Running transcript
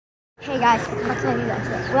Hey guys, what's going on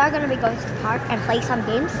today? We are going to be going to the park and play some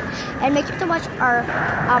games. And make sure to watch our,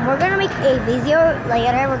 we're going to make a video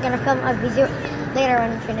later. We're going to film a video later when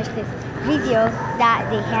we finish this video. That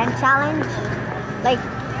the hand challenge, like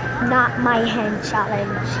not my hand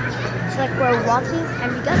challenge. So like we're walking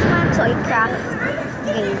and we just went to a craft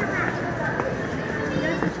game.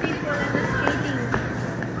 There's people in the skating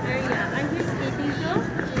area. Are you skating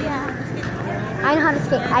too? Yeah. I know how to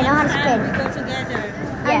skate. I know how to spin. We go together.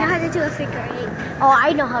 Yeah. I know how to do a figure eight. Oh,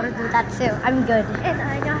 I know how to do that too. I'm good. And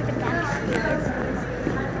I know how to balance.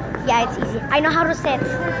 Yeah, it's easy. I know how to sit.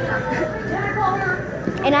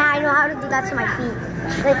 And I know how to do that to my feet.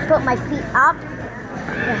 Like put my feet up.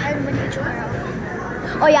 Yeah. And when you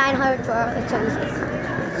twirl. Oh yeah, I know how to twirl. It's so easy.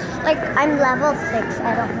 Like I'm level 6.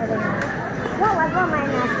 I don't really know. What level am I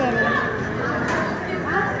in ice skating?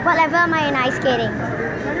 What level am I in ice skating?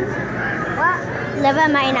 What level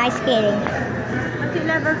am I in ice skating? What's your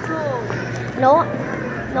level 2? No,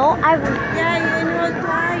 I've. Yeah, you enrolled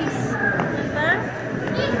twice. Remember?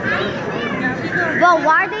 Yeah, we go. But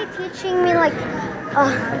why are they teaching me like?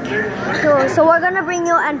 So we're gonna bring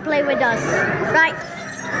you and play with us, right?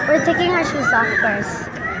 We're taking our shoes off first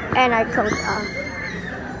and our coat off.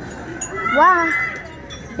 Wow,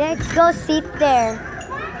 let's go sit there.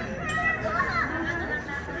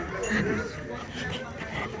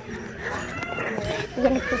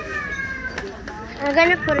 I'm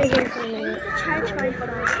gonna put it here for a minute. Charge my phone.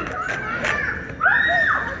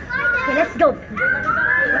 Okay, let's go.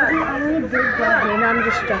 No, I'm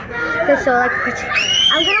just joking. Okay, so like,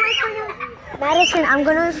 I'm gonna wait for you. Madison, I'm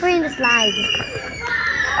gonna wait for you in the slide.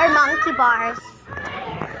 Or monkey bars.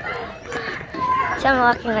 So I'm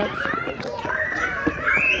walking like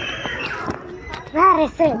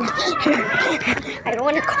Madison. I don't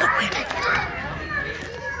wanna go.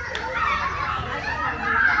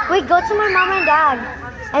 Wait, go to my mom and dad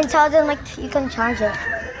and tell them like you can charge it.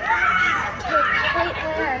 Wait,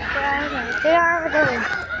 where? Where are they? They are over there.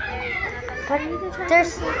 But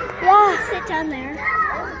there's, Sit down there.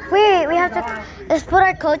 wait, we have to, let's put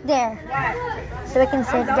our coat there. So we can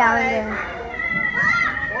sit down there.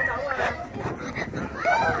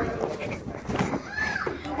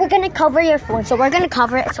 We're gonna cover your phone, so we're gonna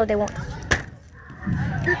cover it so they won't.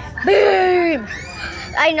 Boom!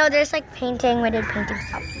 I know there's like painting, we did painting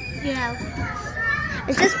stuff. Yeah.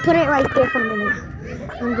 Let's just put it right there for a minute.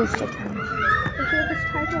 I'm just checking.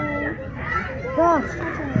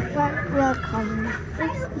 We'll come.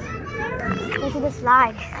 Go to the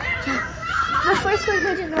slide. The first one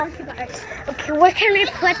we did monkey bars. Okay, where can we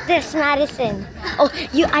put this, Madison? Oh,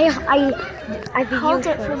 I Hold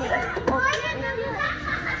it for me.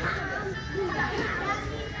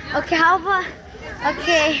 Okay, how about?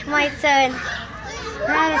 Okay, my turn.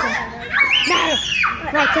 Madison,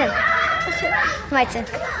 my turn. My turn.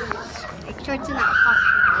 Shorts are not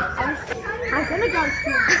possible. I'm gonna go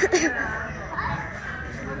here.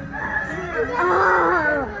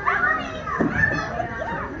 Oh.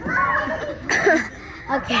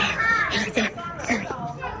 Okay. Sorry.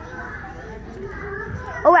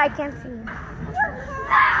 Oh, I can't see you.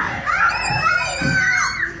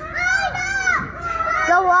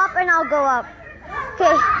 Go up and I'll go up.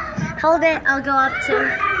 Okay. Hold it. I'll go up too.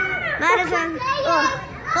 Madison. Oh.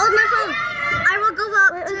 Hold my phone. I will go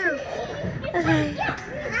up too. Okay.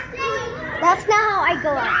 That's not how I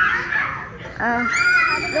go up. No.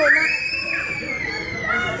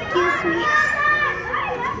 Excuse me.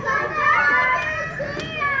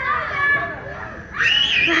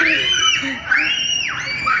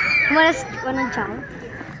 Wanna jump?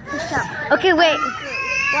 Let's jump. Okay, wait.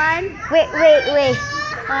 One. Wait.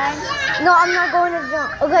 One. No, I'm not going to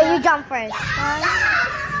jump. Okay, you jump first. One.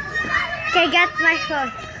 Okay, get my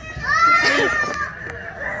phone.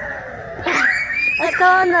 Let's go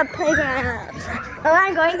on the playground. Oh,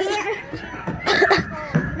 I'm going here.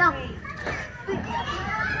 No.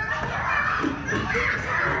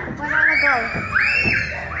 Where do I want to go?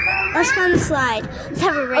 Let's go on the slide. Let's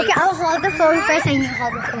have a race. Okay, I'll hold the phone first and you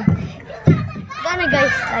hold the phone. I'm gonna go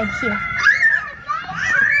slide here.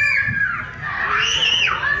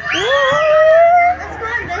 Let's go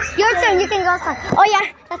on this. Your turn, you can go slide. Oh yeah,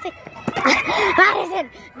 that's it. Madison,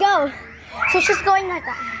 go. So she's going like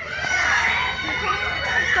that.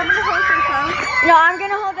 I'm gonna hold your phone. No, I'm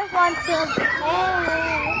gonna hold the phone too.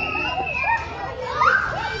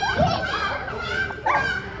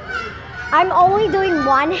 I'm only doing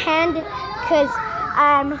one hand because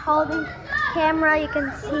I'm holding camera. You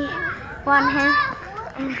can see one hand.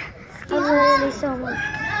 And I'm literally so much.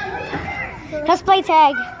 Let's play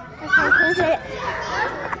tag. Okay,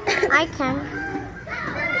 I can.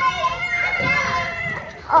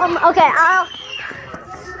 Okay,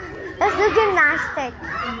 Let's do gymnastics.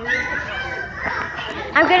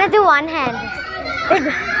 I'm gonna do one hand.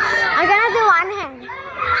 I'm gonna do one hand.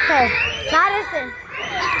 Okay, Madison.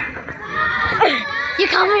 You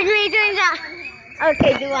come with me doing that.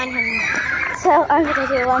 Okay, do one hand. So I'm gonna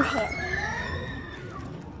do one hand.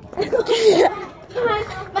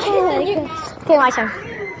 Okay, my turn.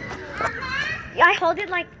 I hold it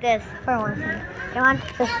like this for one second. Come on.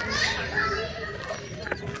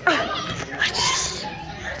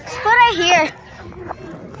 Put it here.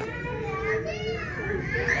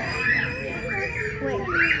 Wait.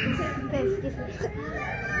 Okay, excuse me.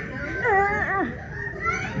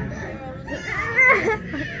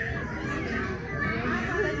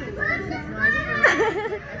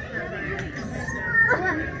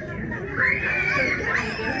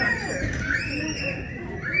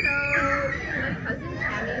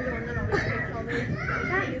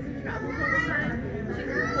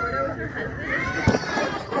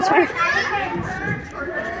 That's right.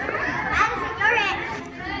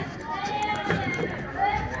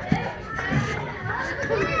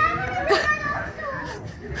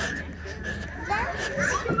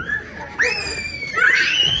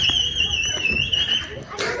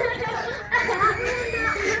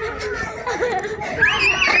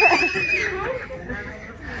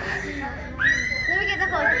 Let me get the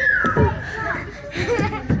phone.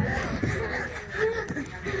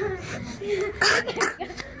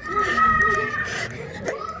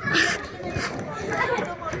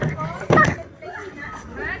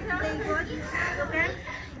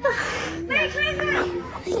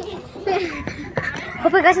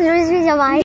 Hope you guys enjoyed this video. Bye.